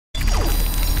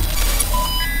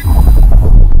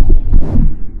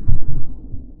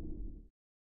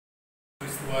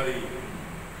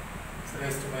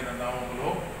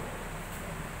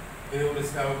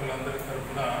సేవకులందరి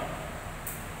తరఫున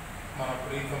మన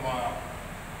ప్రీతమ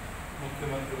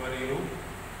ముఖ్యమంత్రి వర్యులు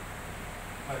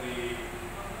మరి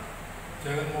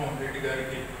జగన్మోహన్ రెడ్డి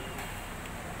గారికి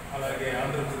అలాగే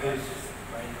ఆంధ్రప్రదేశ్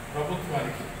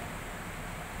ప్రభుత్వానికి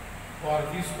వారు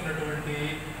తీసుకున్నటువంటి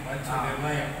మంచి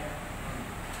నిర్ణయం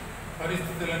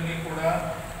పరిస్థితులన్నీ కూడా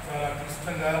చాలా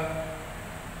క్లిష్టంగా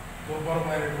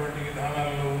దుర్భరమైనటువంటి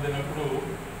విధానాలలో ఉండినప్పుడు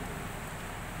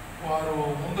వారు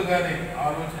ముందుగానే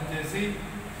ఆలోచన చేసి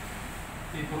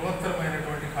ఈ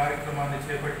బృహత్తరమైనటువంటి కార్యక్రమాన్ని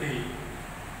చేపట్టి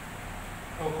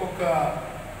ఒక్కొక్క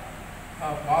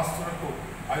పాస్టర్కు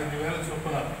 5,000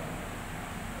 చొప్పున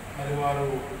మరి వారు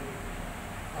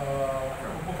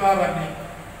ఉపకారాన్ని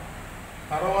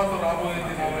తర్వాత రాబోయే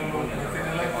దినాలలో ప్రతి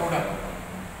నెల కూడా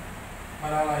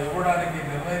మరి అలా ఇవ్వడానికి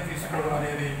నిర్ణయం తీసుకోవడం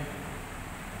అనేది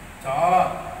చాలా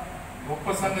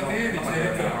గొప్ప సంగతి. ఇది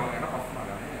చరిత్ర.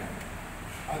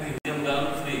 అది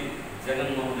శ్రీ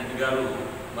జగన్మోహన్ రెడ్డి గారు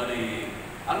మరి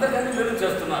అందరికీ మెరుగు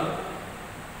చేస్తున్నారు.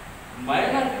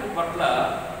 మైనారిటీ పట్ల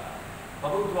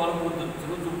ప్రభుత్వాలు కొంచెం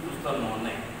చిరుచూపు చూస్తాను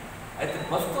ఉన్నాయి. అయితే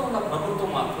ప్రస్తుతం ఉన్న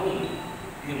ప్రభుత్వం మాత్రం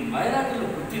ఈ మైనారిటీలు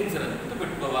గుర్తించాలని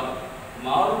గుర్తుపెట్టుకోవాలి.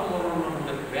 మారుమూలలో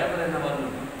ఉన్నటువంటి పేదలైన వారిని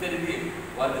గుర్తెరిగి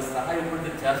వారికి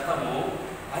సహాయపడి చేస్తామో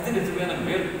అది నిజమైన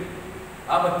మేలు.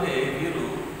 కాబట్టి వీరు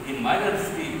ఈ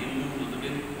మైనారిటీస్కి హిందూ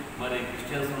ముస్లిం మరి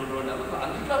క్రిస్టియన్స్ ఉన్నటువంటి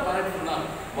అన్నింటిలో మైనారిటీస్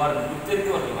వారిని గుర్తెరిగి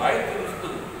వారికి రాయి తెలుస్తూ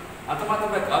అంత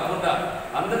మాత్రమే కాకుండా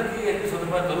అందరికీ ఎన్ని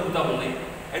సదుపాయాలు కలుగుతూ ఉన్నాయి.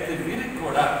 అయితే వీరికి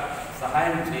కూడా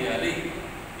సహాయం చేయాలి.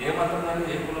 ఏ మతం కానీ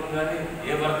ఏ కులం కానీ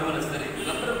ఏ వర్గమైనా సరే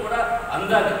వీళ్ళందరూ కూడా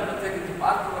అందాలి. ప్రత్యేకించి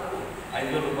పాత్రలకు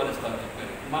 5,000 రూపాయలు ఇస్తా అని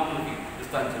చెప్పారు, ఇమాములకి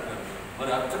ఇస్తా అని చెప్పారు,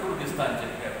 మరి అర్చకుడికి ఇస్తా అని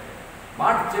చెప్పారు.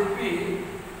 మాట చెప్పి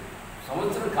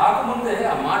సంవత్సరం కాకముందే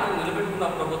ఆ మాటను నిలబెట్టుకున్న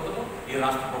ప్రభుత్వం ఈ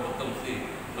రాష్ట్ర ప్రభుత్వం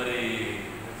మరి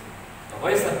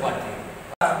వైఎస్ఆర్ పార్టీ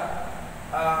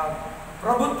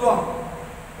ప్రభుత్వం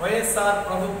వైఎస్ఆర్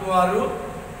ప్రభుత్వ వారు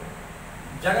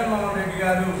జగన్మోహన్ రెడ్డి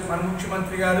గారు మన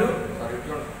ముఖ్యమంత్రి గారు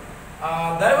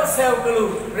దైవ సేవకులు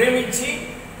ప్రేమించి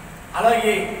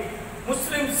అలాగే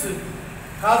ముస్లిమ్స్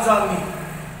ఖాజాల్ని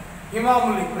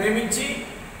ఇమాముల్ని ప్రేమించి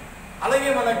అలాగే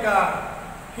మన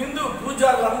హిందూ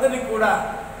పూజారులందరినీ కూడా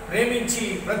ప్రేమించి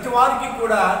ప్రతి వారికి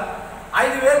కూడా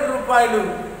 5,000 రూపాయలు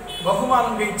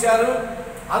బహుమానంగా ఇచ్చారు.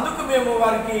 అందుకు మేము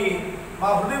వారికి మా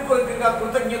హృదయపూర్వకంగా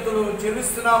కృతజ్ఞతలు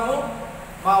చెల్లిస్తున్నాము.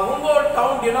 మా Ongole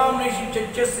town denomination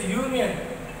churches union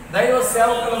దైవ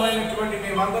సేవకులమైనటువంటి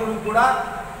మేమందరం కూడా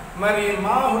మరి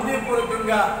మా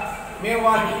హృదయపూర్వకంగా మేము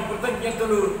వారికి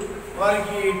కృతజ్ఞతలు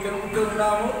వారికి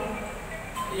తెలుపుతున్నాము.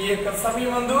 ఈ యొక్క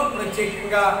సమయమందు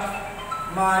ప్రత్యేకంగా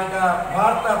మా యొక్క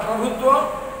భారత ప్రభుత్వం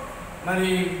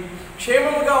మరి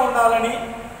క్షేమముగా ఉండాలని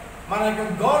మన యొక్క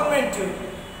గవర్నమెంట్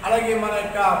అలాగే మన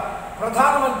యొక్క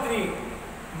ప్రధానమంత్రి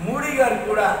మోడీ గారు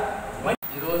కూడా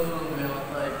ఈరోజు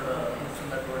మేమంతా ఇక్కడ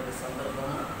కూర్చున్నటువంటి సందర్భం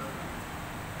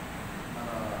మన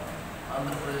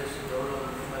ఆంధ్రప్రదేశ్ గౌరవ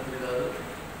ముఖ్యమంత్రి గారు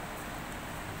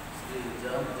శ్రీ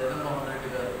జగన్మోహన్ రెడ్డి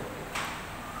గారు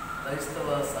క్రైస్తవ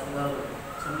సంఘాలు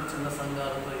చిన్న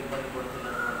సంఘాలతో ఇబ్బంది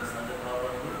పడుతున్నటువంటి సంఘం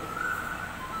కాబట్టి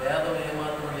భేదం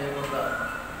ఏమాత్రం లేకుండా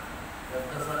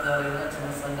పెద్ద సంఘాలైనా చిన్న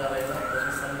సంఘాలైనా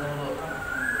ప్రతి సంఘంలో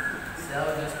సేవ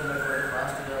చేస్తున్నటువంటి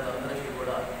రాష్ట్ర గారులందరికీ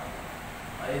కూడా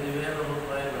 5,000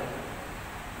 రూపాయలు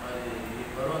మరి ఈ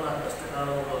కరోనా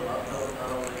కష్టకాలంలో లాక్డౌన్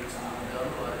కాలంలో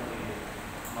ఇచ్చినందుకు వారికి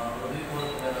మా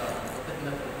హృదయపూర్వకమైన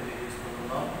కృతజ్ఞతలు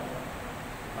తెలియజేసుకుంటున్నాం.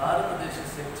 భారతదేశ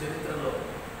చరిత్రలో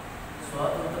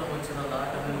స్వాతంత్రం వచ్చిన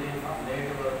నాటి నుండి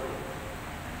నేటి వరకు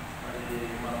మరి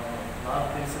మనం నాకు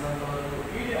తెలిసినంత వరకు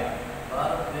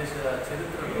భారతదేశ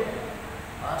చరిత్రలో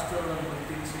రాష్ట్రాలను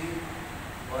గుర్తించి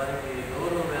వారికి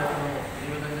గౌరవ